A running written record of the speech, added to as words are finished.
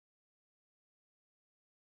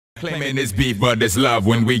Claiming it's beef, but it's love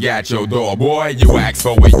when we got your door. Boy, you ask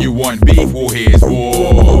for it, you want beef, well here's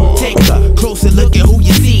war. Take a closer look at who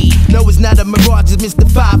you see. No, it's not a mirage, it's Mr.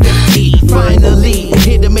 5FT. Finally,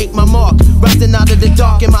 here to make my mark. Rising out of the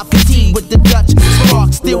dark in my fatigue with the Dutch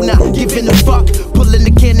spark. Still not giving a fuck. Pulling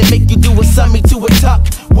the can and make you do a summy to a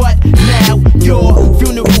tuck. What now? Your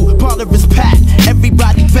funeral parlor is packed.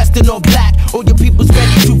 Everybody dressed in all black. All your people's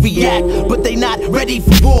ready to react, but they not ready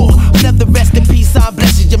for war. Another rest in peace, I'm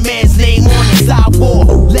blessing your man's name on the side wall.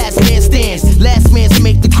 Last man stands, last man to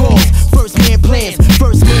make the calls. First man plans,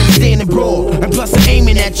 first man standing broad. And plus I'm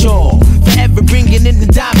aiming at y'all, forever bringing in the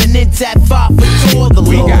diamond intact 5 foot tall. The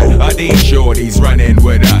we got these shorties running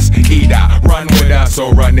with us. Either run with us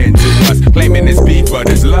or run into us. Claiming it's beef, but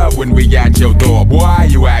it's love when we at your door. Boy,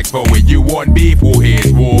 you ask for it, you want beef, well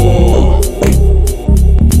here's war.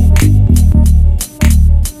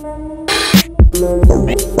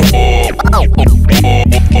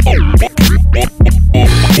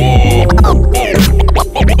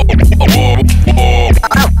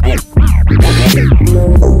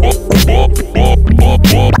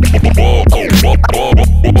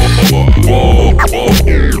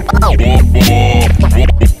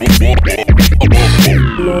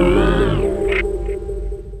 No.